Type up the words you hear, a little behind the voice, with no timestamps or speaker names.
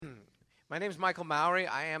My name is Michael Mowry.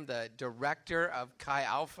 I am the director of Chi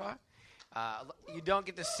Alpha. You don't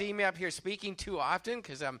get to see me up here speaking too often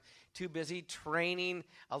because I'm too busy training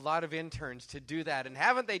a lot of interns to do that. And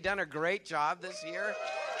haven't they done a great job this year?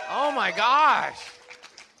 Oh, my gosh.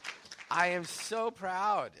 I am so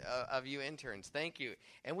proud of you interns. Thank you.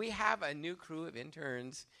 And we have a new crew of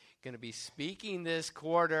interns going to be speaking this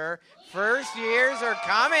quarter. First years are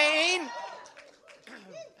coming.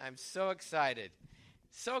 I'm so excited.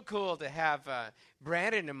 So cool to have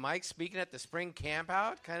Brandon and Mike speaking at the spring camp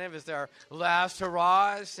out, kind of as their last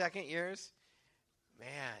hurrah as second years. Man,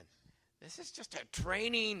 this is just a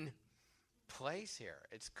training place here.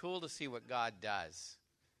 It's cool to see what God does.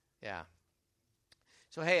 Yeah.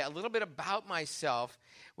 So, hey, a little bit about myself.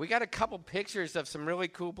 We got a couple pictures of some really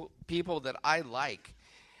cool people that I like.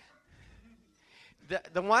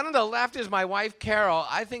 The one on the left is my wife, Carol.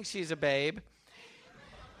 I think she's a babe.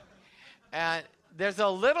 And there's a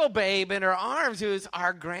little babe in her arms who's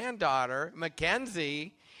our granddaughter,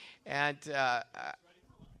 Mackenzie. And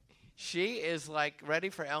she is, like, ready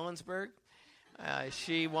for Ellensburg.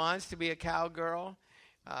 She wants to be a cowgirl.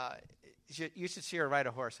 You should see her ride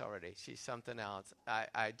a horse already. She's something else.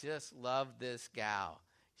 I just love this gal.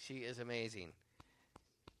 She is amazing.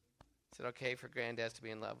 Is it okay for granddads to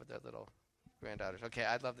be in love with their little granddaughters? Okay,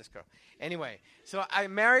 I love this girl. Anyway, so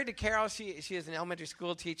I'm married to Carol. She is an elementary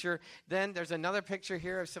school teacher. Then there's another picture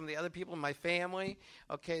here of some of the other people in my family.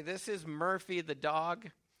 Okay, this is Murphy the dog.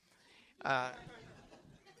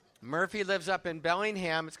 Murphy lives up in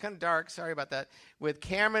Bellingham. It's kind of dark. Sorry about that. With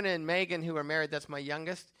Cameron and Megan, who are married. That's my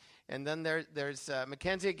youngest. And then there's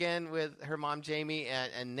Mackenzie again with her mom, Jamie,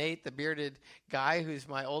 and Nate, the bearded guy, who's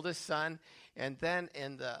my oldest son. And then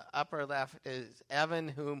in the upper left is Evan,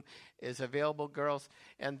 whom is available, girls.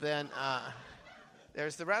 And then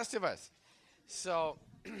there's the rest of us. So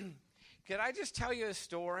could I just tell you a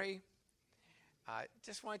story? I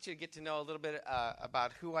just want you to get to know a little bit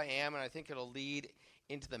about who I am, and I think it'll lead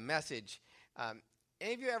into the message.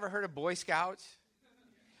 Any of you ever heard of Boy Scouts?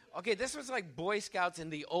 Okay, this was like Boy Scouts in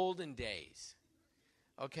the olden days,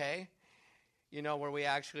 okay? You know, where we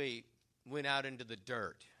actually went out into the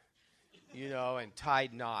dirt, you know, and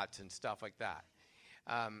tied knots and stuff like that.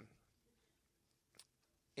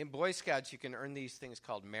 In Boy Scouts, you can earn these things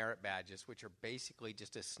called merit badges, which are basically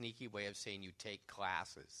just a sneaky way of saying you take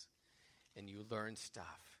classes and you learn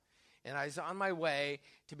stuff. And I was on my way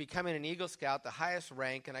to becoming an Eagle Scout, the highest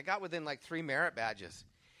rank, and I got within like 3 merit badges.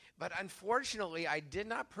 But unfortunately, I did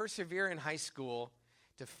not persevere in high school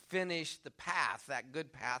to finish the path, that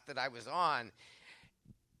good path that I was on.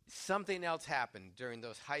 Something else happened during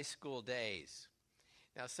those high school days.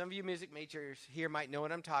 Now, some of you music majors here might know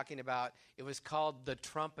what I'm talking about. It was called the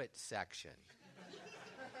trumpet section.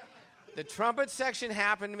 The trumpet section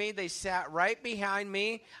happened to me. They sat right behind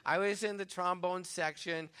me. I was in the trombone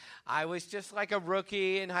section. I was just like a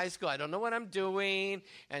rookie in high school. I don't know what I'm doing.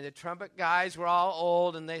 And the trumpet guys were all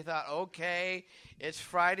old, and they thought, okay, it's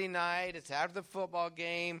Friday night. It's after the football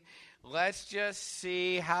game. Let's just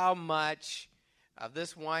see how much of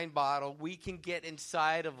this wine bottle we can get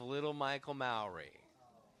inside of little Michael Mowry.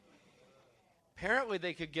 Apparently,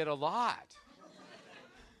 they could get a lot.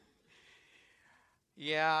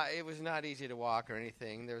 Yeah, it was not easy to walk or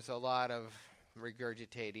anything. There's a lot of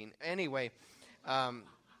regurgitating. Anyway,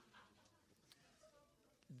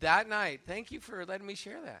 that night, thank you for letting me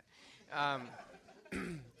share that.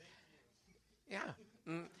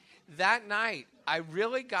 That night, I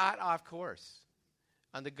really got off course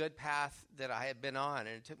on the good path that I had been on,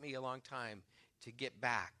 and it took me a long time to get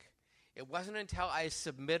back. It wasn't until I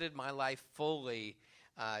submitted my life fully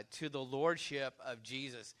to the lordship of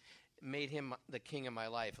Jesus, made him the king of my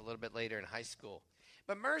life a little bit later in high school.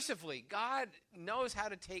 But mercifully, God knows how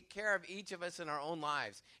to take care of each of us in our own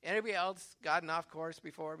lives. Anybody else gotten off course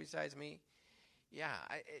before besides me? Yeah,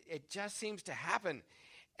 it just seems to happen.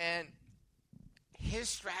 And his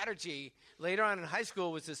strategy later on in high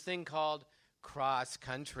school was this thing called cross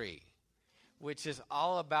country, which is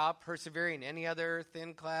all about persevering. Any other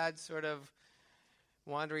thin-clad sort of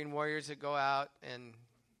wandering warriors that go out and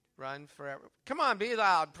run forever? Come on, be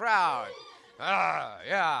loud, proud.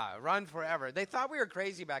 Yeah, run forever. They thought we were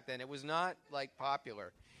crazy back then. It was not, like,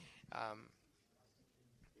 popular.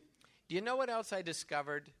 Do you know what else I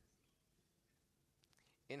discovered?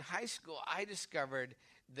 In high school, I discovered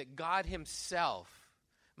that God himself,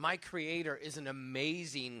 my creator, is an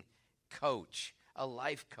amazing coach, a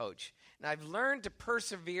life coach. And I've learned to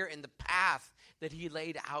persevere in the path that he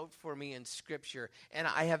laid out for me in Scripture. And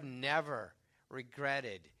I have never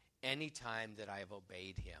regretted any time that I have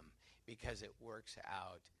obeyed him, because it works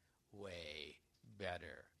out way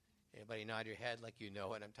better Anybody nod your head like you know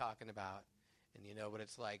what I'm talking about, and you know what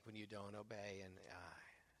it's like when you don't obey, and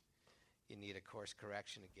you need a course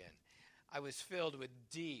correction again. I was filled with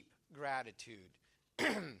deep gratitude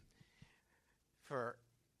for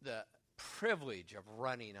the privilege of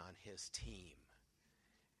running on his team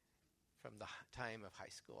from the time of high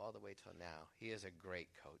school all the way till now. He is a great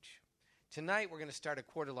coach. Tonight we're going to start a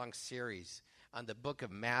quarter-long series on the book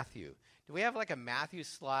of Matthew. Do we have like a Matthew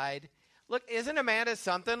slide? Look, isn't Amanda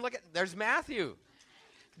something? Look, there's Matthew.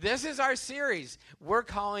 This is our series. We're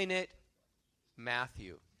calling it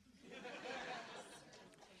Matthew.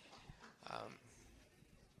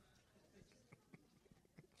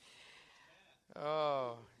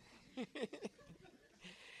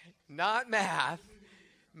 Not math.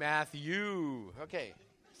 Matthew. Okay,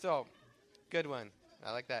 so good one.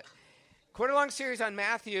 I like that. Quarter-long series on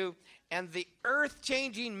Matthew and the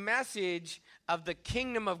earth-changing message of the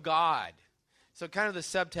kingdom of God. So kind of the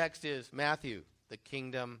subtext is Matthew, the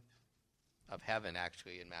kingdom of heaven,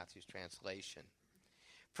 actually, in Matthew's translation.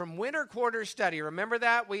 From winter quarter study, remember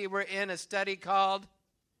that? We were in a study called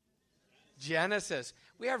Genesis.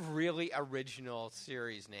 We have really original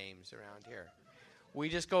series names around here. We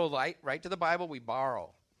just go right to the Bible, we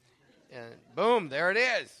borrow. And boom, there it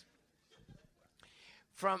is.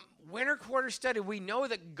 From winter quarter study, we know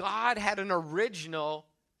that God had an original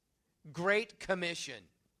great commission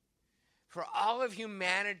for all of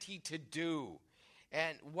humanity to do.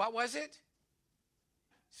 And what was it?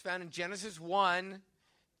 It's found in Genesis 1,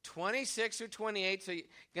 26 through 28. So you're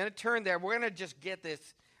going to turn there. We're going to just get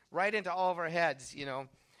this right into all of our heads,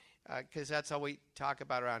 because that's all we talk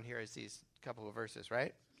about around here is these couple of verses,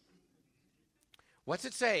 right? What's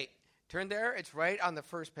it say? Turn there. It's right on the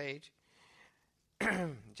first page.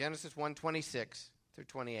 Genesis 1, 26 through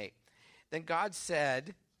 28. Then God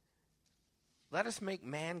said, let us make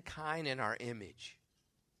mankind in our image.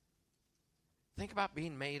 Think about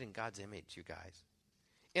being made in God's image, you guys.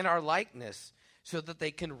 In our likeness, so that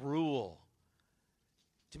they can rule.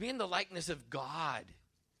 To be in the likeness of God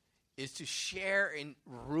is to share in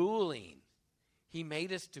ruling. He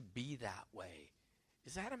made us to be that way.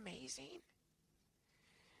 Is that amazing?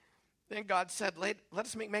 Then God said, let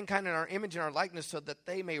us make mankind in our image and our likeness so that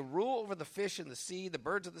they may rule over the fish in the sea, the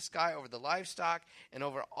birds of the sky, over the livestock, and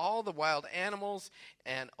over all the wild animals,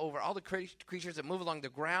 and over all the creatures that move along the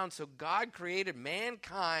ground. So God created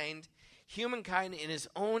mankind, humankind, in his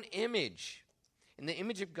own image. In the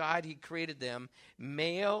image of God, he created them.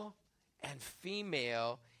 Male and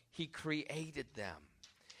female, he created them.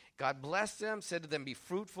 God blessed them, said to them, be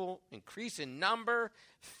fruitful, increase in number,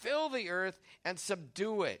 fill the earth, and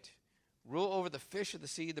subdue it. Rule over the fish of the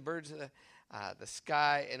sea, the birds of the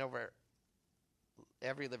sky, and over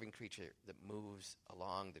every living creature that moves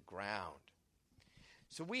along the ground.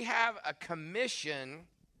 So we have a commission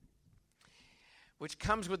which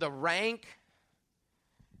comes with a rank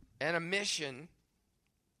and a mission.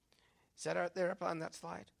 Is that out there up on that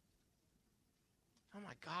slide? Oh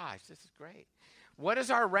my gosh, this is great. What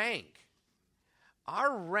is our rank?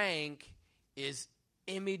 Our rank is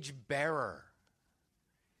image bearer.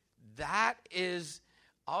 That is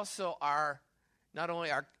also not only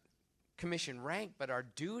our commission rank, but our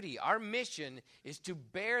duty. Our mission is to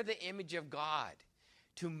bear the image of God,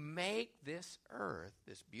 to make this earth,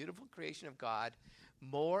 this beautiful creation of God,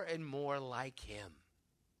 more and more like him.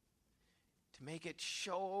 To make it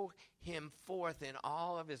show him forth in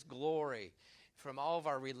all of his glory, from all of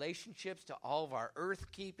our relationships to all of our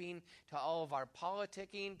earth keeping, to all of our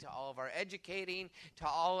politicking, to all of our educating, to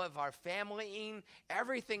all of our familying.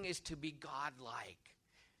 Everything is to be God-like.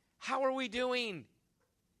 How are we doing?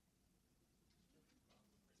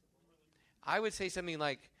 I would say something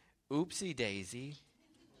like, oopsie daisy.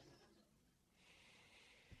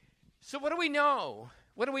 So what do we know?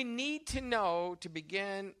 What do we need to know to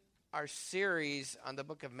begin our series on the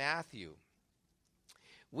book of Matthew?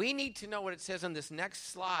 We need to know what it says on this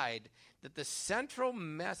next slide, that the central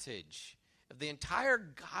message of the entire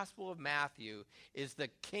Gospel of Matthew is the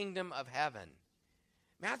kingdom of heaven.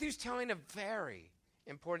 Matthew's telling a very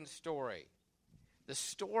important story, the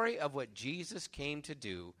story of what Jesus came to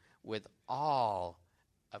do with all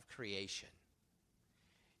of creation.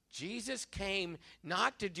 Jesus came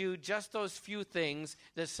not to do just those few things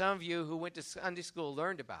that some of you who went to Sunday school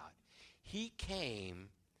learned about. He came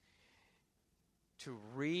to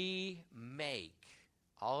remake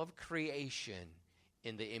all of creation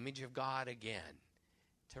in the image of God again,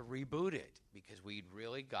 to reboot it, because we'd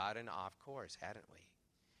really gotten off course, hadn't we?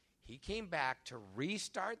 He came back to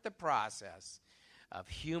restart the process of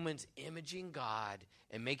humans imaging God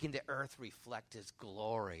and making the earth reflect his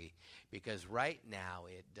glory, because right now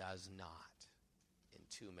it does not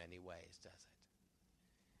too many ways, does it?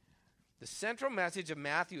 The central message of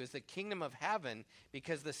Matthew is the kingdom of heaven,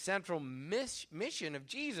 because the central mission of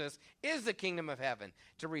Jesus is the kingdom of heaven,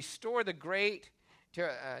 to restore the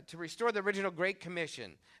original Great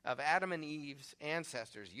Commission of Adam and Eve's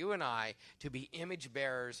ancestors, you and I, to be image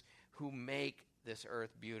bearers who make this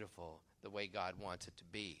earth beautiful the way God wants it to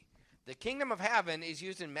be. The kingdom of heaven is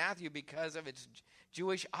used in Matthew because of its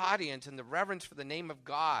Jewish audience and the reverence for the name of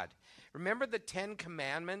God. Remember the 10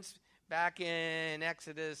 Commandments back in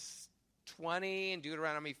Exodus 20 and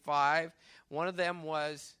Deuteronomy 5? One of them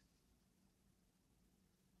was,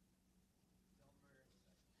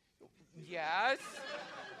 yes.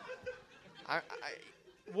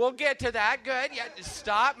 We'll get to that. Good. Yeah,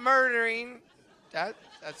 stop murdering.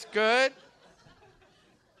 That's good.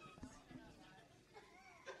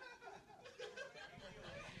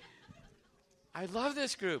 I love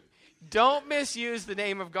this group. Don't misuse the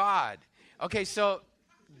name of God. Okay, so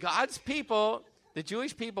God's people, the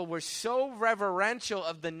Jewish people, were so reverential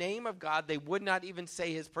of the name of God, they would not even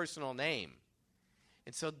say his personal name.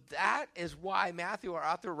 And so that is why Matthew, our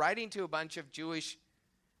author, writing to a bunch of Jewish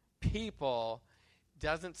people,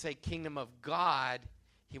 doesn't say kingdom of God.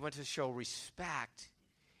 He wants to show respect.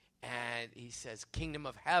 And he says kingdom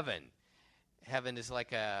of heaven. Heaven is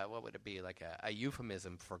like what would it be? Like a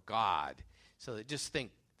euphemism for God. So just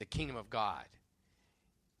think the kingdom of God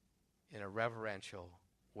in a reverential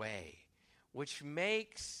way, which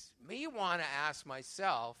makes me want to ask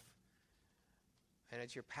myself, and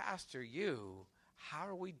as your pastor, you, how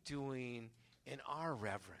are we doing in our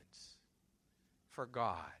reverence for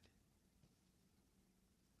God?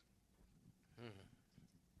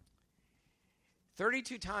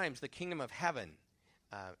 32 times the kingdom of heaven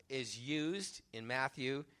is used in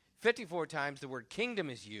Matthew. 54 times the word kingdom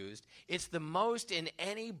is used. It's the most in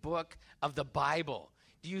any book of the Bible.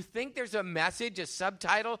 Do you think there's a message, a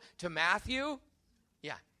subtitle to Matthew?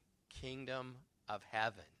 Yeah, kingdom of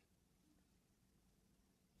heaven.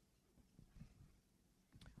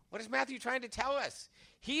 What is Matthew trying to tell us?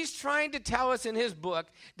 He's trying to tell us in his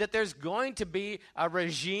book that there's going to be a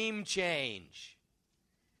regime change.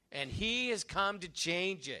 And he has come to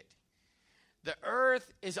change it. The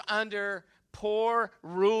earth is under poor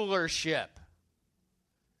rulership.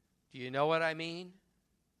 Do you know what I mean?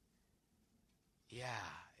 Yeah,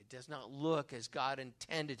 it does not look as God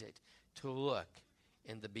intended it to look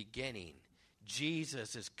in the beginning.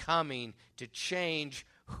 Jesus is coming to change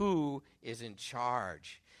who is in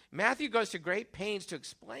charge. Matthew goes to great pains to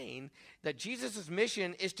explain that Jesus'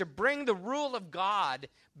 mission is to bring the rule of God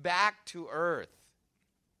back to earth.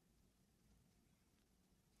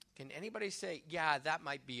 Can anybody say, yeah, that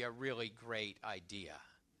might be a really great idea,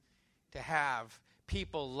 to have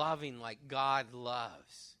people loving like God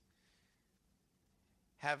loves,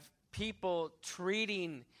 have people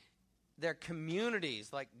treating their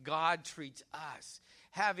communities like God treats us,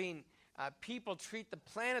 having people treat the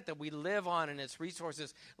planet that we live on and its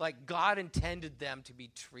resources like God intended them to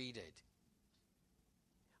be treated.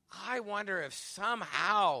 I wonder if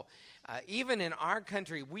somehow, even in our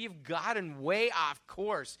country, we've gotten way off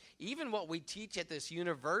course. Even what we teach at this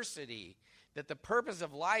university, that the purpose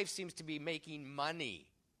of life seems to be making money.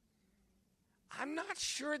 I'm not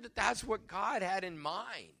sure that that's what God had in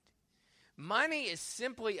mind. Money is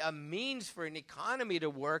simply a means for an economy to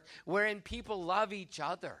work wherein people love each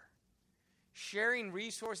other, sharing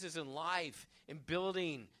resources in life and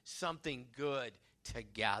building something good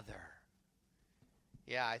together.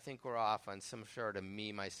 Yeah, I think we're off on some sort of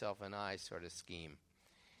me, myself, and I sort of scheme.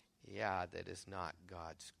 Yeah, that is not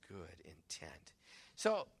God's good intent.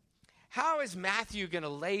 So, how is Matthew going to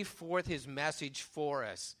lay forth his message for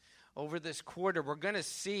us over this quarter? We're going to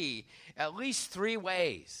see at least 3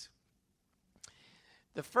 ways.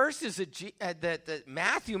 The first is that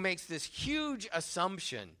Matthew makes this huge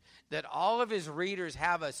assumption that all of his readers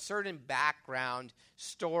have a certain background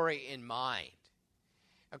story in mind.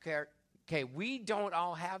 Okay, we don't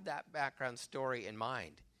all have that background story in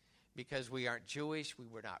mind because we aren't Jewish. We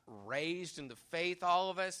were not raised in the faith, all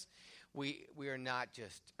of us. We are not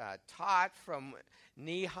just taught from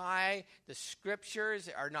knee high. The scriptures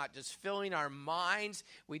are not just filling our minds.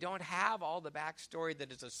 We don't have all the backstory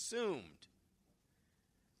that is assumed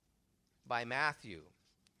by Matthew.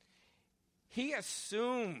 He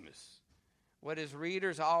assumes what his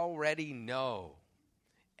readers already know.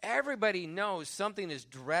 Everybody knows something has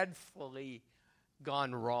dreadfully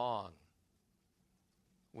gone wrong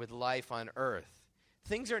with life on earth.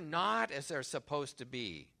 Things are not as they're supposed to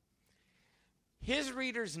be. His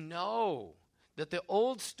readers know that the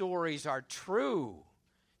old stories are true.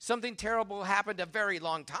 Something terrible happened a very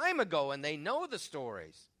long time ago, and they know the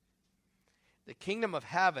stories. The kingdom of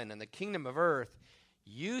heaven and the kingdom of earth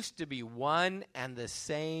used to be one and the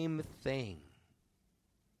same thing.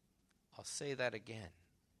 I'll say that again.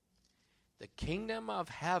 The kingdom of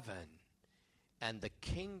heaven and the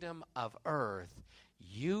kingdom of earth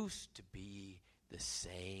used to be the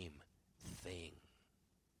same thing.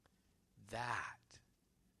 That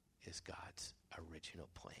is God's original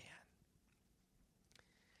plan.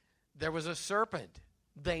 There was a serpent.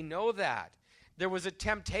 They know that. There was a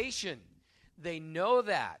temptation. They know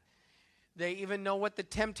that. They even know what the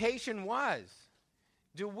temptation was.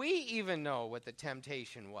 Do we even know what the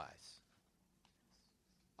temptation was?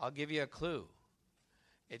 I'll give you a clue.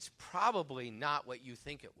 It's probably not what you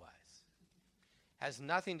think it was. Has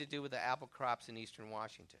nothing to do with the apple crops in eastern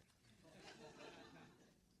Washington.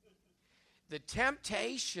 The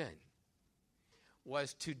temptation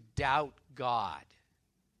was to doubt God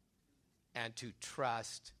and to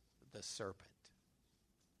trust the serpent.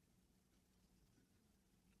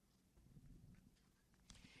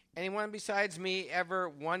 Anyone besides me ever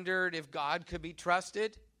wondered if God could be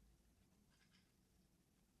trusted?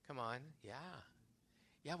 Come on, yeah.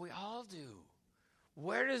 Yeah, we all do.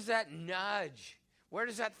 Where does that nudge, where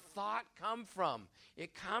does that thought come from?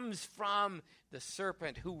 It comes from the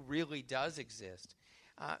serpent who really does exist.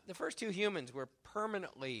 The first two humans were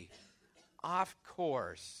permanently off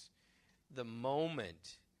course the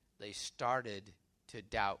moment they started to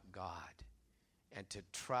doubt God and to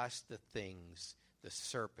trust the things the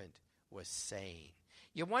serpent was saying.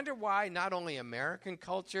 You wonder why not only American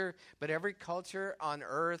culture, but every culture on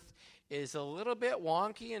earth is a little bit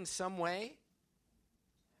wonky in some way.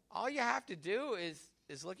 All you have to do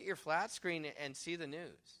is look at your flat screen and see the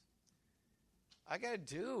news. All you got to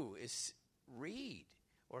do is read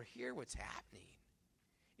or hear what's happening.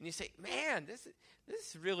 And you say, man, this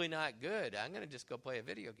is really not good. I'm going to just go play a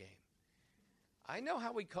video game. I know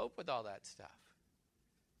how we cope with all that stuff.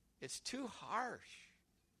 It's too harsh.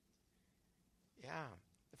 Yeah.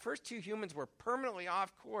 The first two humans were permanently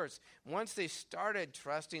off course once they started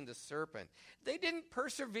trusting the serpent. They didn't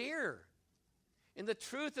persevere in the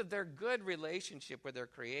truth of their good relationship with their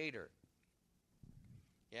Creator.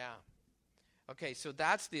 Yeah. Okay, so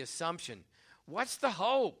that's the assumption. What's the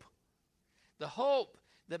hope? The hope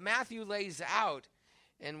that Matthew lays out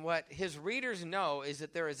and what his readers know is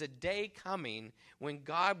that there is a day coming when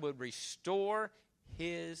God would restore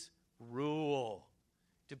his rule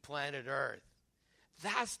to planet Earth.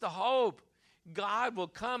 That's the hope. God will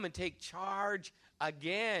come and take charge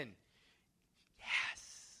again.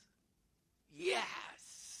 Yes.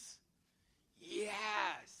 Yes.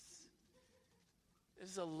 Yes. This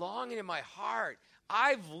is a longing in my heart.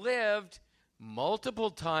 I've lived multiple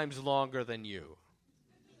times longer than you.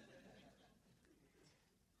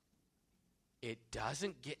 It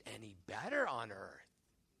doesn't get any better on earth.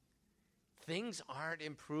 Things aren't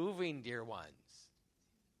improving, dear ones.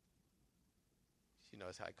 She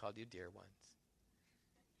knows how I called you dear ones.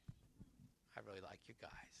 I really like you guys.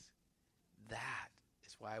 That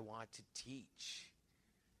is why I want to teach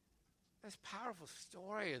this powerful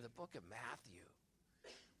story of the book of Matthew.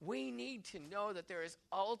 We need to know that there is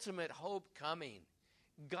ultimate hope coming.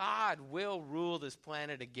 God will rule this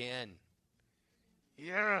planet again.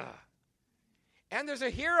 Yeah. And there's a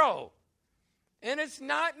hero. And it's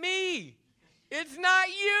not me. It's not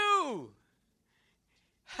you.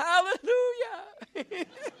 Hallelujah.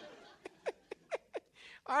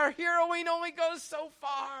 Our heroine only goes so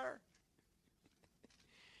far.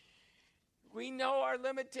 We know our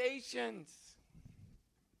limitations.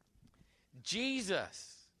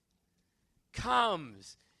 Jesus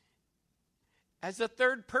comes as the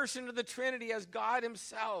third person of the Trinity, as God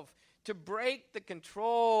himself, to break the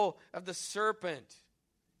control of the serpent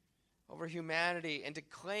over humanity and to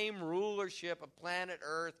claim rulership of planet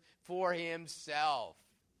Earth for himself.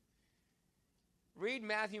 Read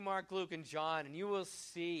Matthew, Mark, Luke, and John, and you will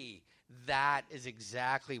see that is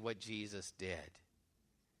exactly what Jesus did.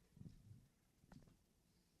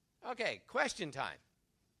 Okay, question time.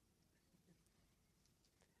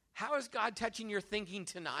 How is God touching your thinking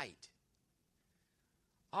tonight?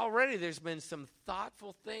 Already there's been some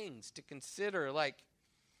thoughtful things to consider, like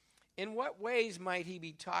in what ways might he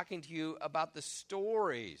be talking to you about the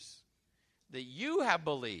stories that you have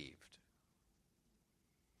believed?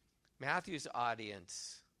 Matthew's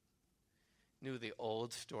audience knew the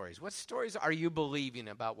old stories. What stories are you believing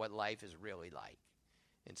about what life is really like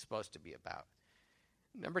and supposed to be about?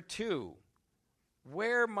 Number 2,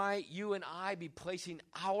 where might you and I be placing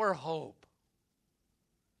our hope?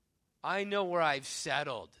 I know where I've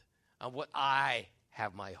settled on what I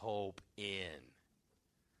have my hope in.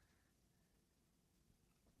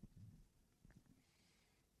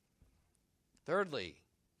 Thirdly,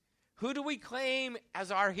 who do we claim as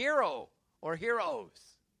our hero or heroes?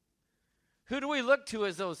 Who do we look to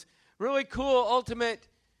as those really cool, ultimate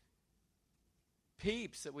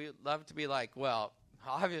peeps that we love to be like? Well,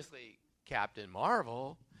 obviously, Captain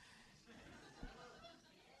Marvel.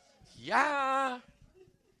 Yeah.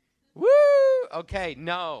 Woo! Okay,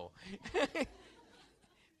 no.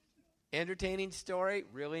 Entertaining story.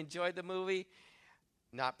 Really enjoyed the movie.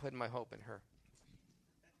 Not putting my hope in her.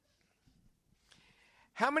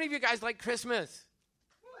 How many of you guys like Christmas?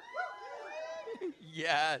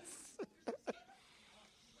 Yes.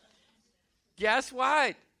 Guess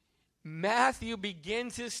what? Matthew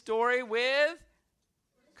begins his story with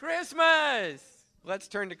Christmas. Let's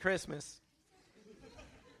turn to Christmas.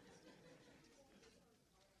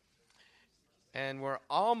 And we're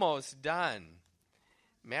almost done.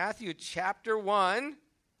 Matthew chapter 1,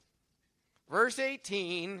 verse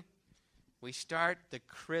 18, we start the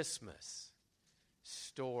Christmas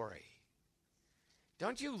story.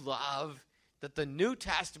 Don't you love that the New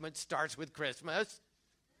Testament starts with Christmas?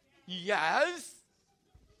 Yes?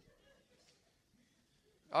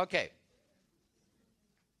 Okay.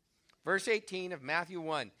 Verse 18 of Matthew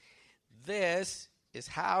 1. This is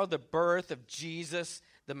how the birth of Jesus,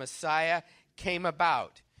 the Messiah, came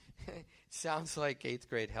about. Sounds like 8th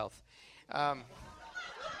grade health.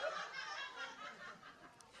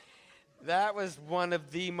 That was one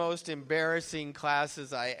of the most embarrassing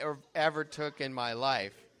classes I ever took in my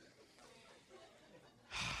life.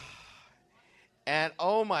 And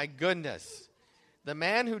oh my goodness, the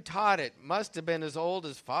man who taught it must have been as old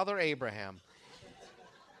as Father Abraham.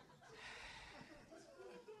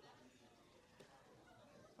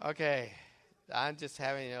 Okay, I'm just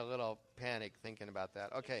having a little panic thinking about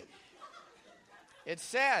that. Okay. It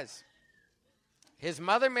says, his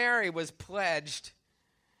mother Mary was pledged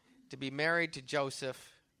to be married to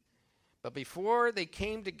Joseph, but before they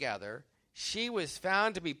came together, she was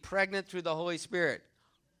found to be pregnant through the Holy Spirit.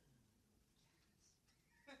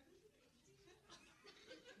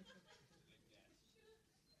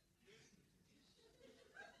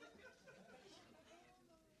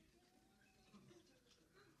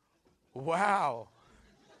 Wow.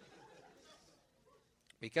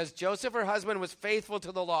 Because Joseph, her husband, was faithful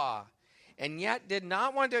to the law and yet did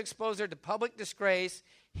not want to expose her to public disgrace.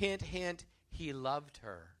 Hint, hint, he loved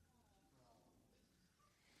her.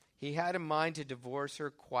 He had in mind to divorce her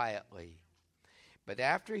quietly. But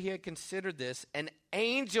after he had considered this, an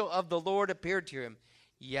angel of the Lord appeared to him.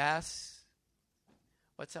 Yes.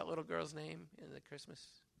 What's that little girl's name in the Christmas?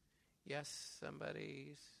 Yes,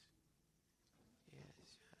 somebody's. Yes.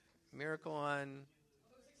 Miracle on.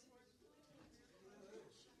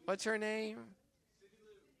 What's her name?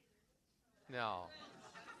 No.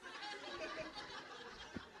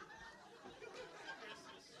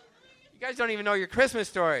 You guys don't even know your Christmas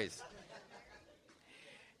stories.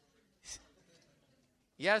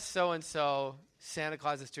 Yes, so-and-so, Santa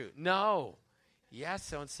Claus is true. No. Yes,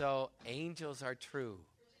 so-and-so, angels are true.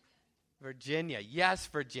 Virginia. Yes,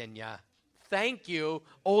 Virginia. Thank you,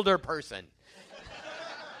 older person.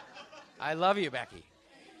 I love you, Becky.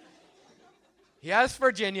 Yes,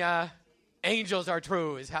 Virginia, angels are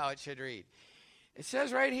true is how it should read. It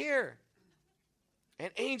says right here, an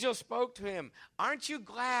angel spoke to him. Aren't you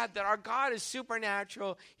glad that our God is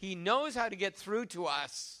supernatural? He knows how to get through to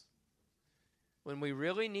us when we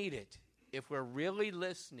really need it. If we're really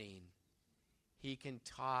listening, he can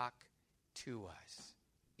talk to us,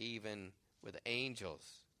 even with angels.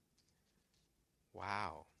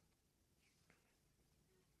 Wow.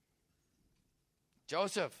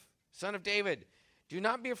 Joseph, son of David, do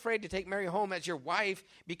not be afraid to take Mary home as your wife,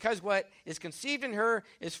 because what is conceived in her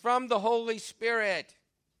is from the Holy Spirit.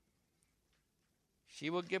 She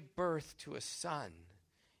will give birth to a son.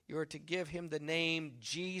 You are to give him the name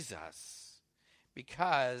Jesus,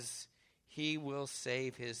 because he will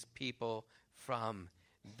save his people from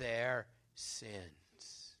their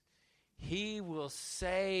sins. He will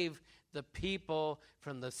save the people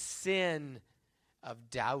from the sin of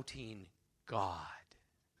doubting God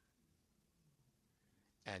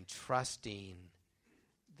and trusting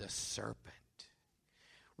the serpent.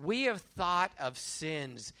 We have thought of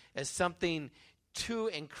sins as something too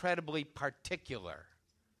incredibly particular.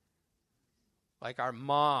 Like our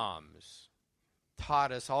moms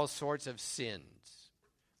taught us all sorts of sins.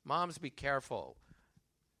 Moms, be careful.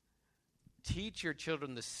 Teach your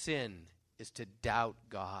children the sin is to doubt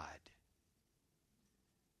God,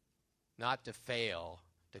 not to fail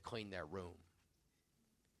to clean their room.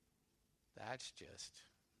 That's just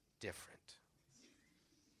different.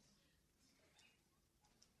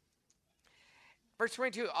 Verse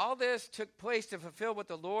 22, all this took place to fulfill what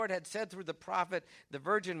the Lord had said through the prophet. The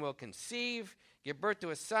virgin will conceive, give birth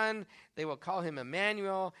to a son. They will call him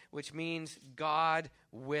Emmanuel, which means God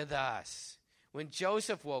with us. When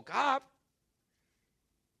Joseph woke up,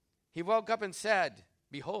 he woke up and said,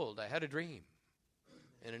 behold, I had a dream,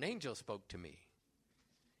 and an angel spoke to me.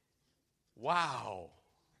 Wow.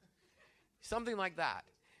 Something like that.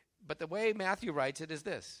 But the way Matthew writes it is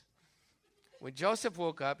this. When Joseph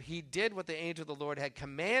woke up, he did what the angel of the Lord had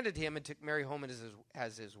commanded him and took Mary home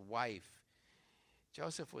as his wife.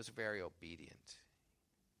 Joseph was very obedient.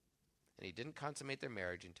 And he didn't consummate their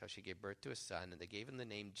marriage until she gave birth to a son, and they gave him the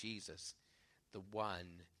name Jesus, the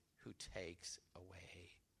one who takes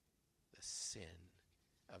away the sin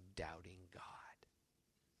of doubting God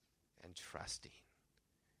and trusting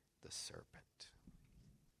the serpent.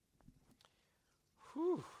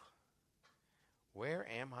 Whew. Where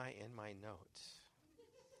am I in my notes?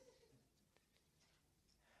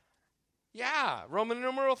 Yeah, Roman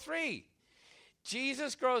numeral 3.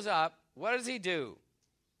 Jesus grows up. What does he do?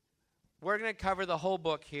 We're going to cover the whole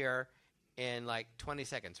book here in like 20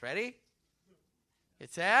 seconds. Ready?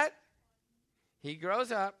 It's that. He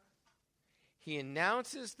grows up. He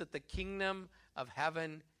announces that the kingdom of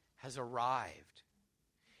heaven has arrived.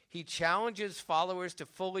 He challenges followers to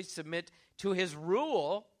fully submit to his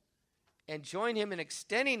rule and join him in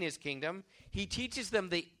extending his kingdom. He teaches them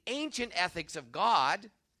the ancient ethics of God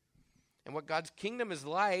and what God's kingdom is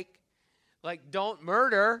like don't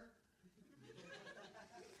murder.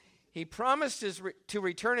 He promises to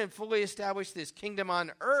return and fully establish this kingdom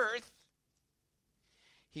on earth.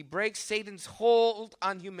 He breaks Satan's hold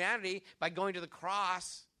on humanity by going to the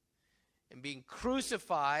cross and being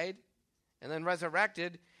crucified and then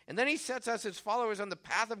resurrected. And then he sets us as followers on the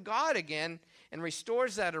path of God again and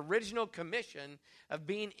restores that original commission of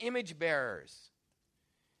being image bearers.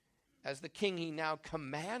 As the king, he now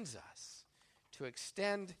commands us to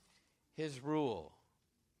extend his rule.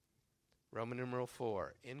 Roman numeral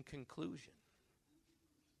 4. In conclusion.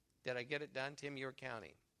 Did I get it done? Tim, you were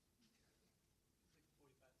counting.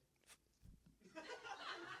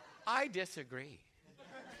 I disagree.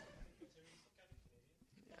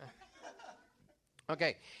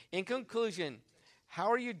 Okay, in conclusion, how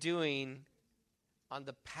are you doing on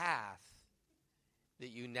the path that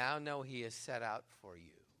you now know he has set out for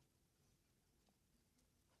you?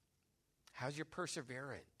 How's your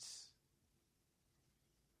perseverance?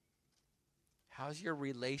 How's your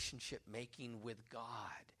relationship making with God?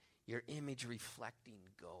 Your image reflecting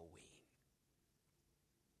going?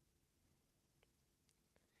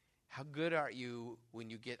 How good are you when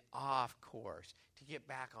you get off course to get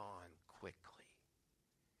back on quickly?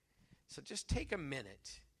 So just take a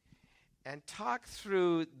minute and talk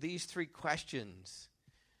through these 3 questions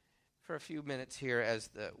for a few minutes here as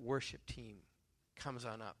the worship team comes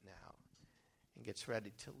on up now and gets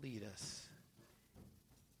ready to lead us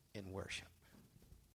in worship.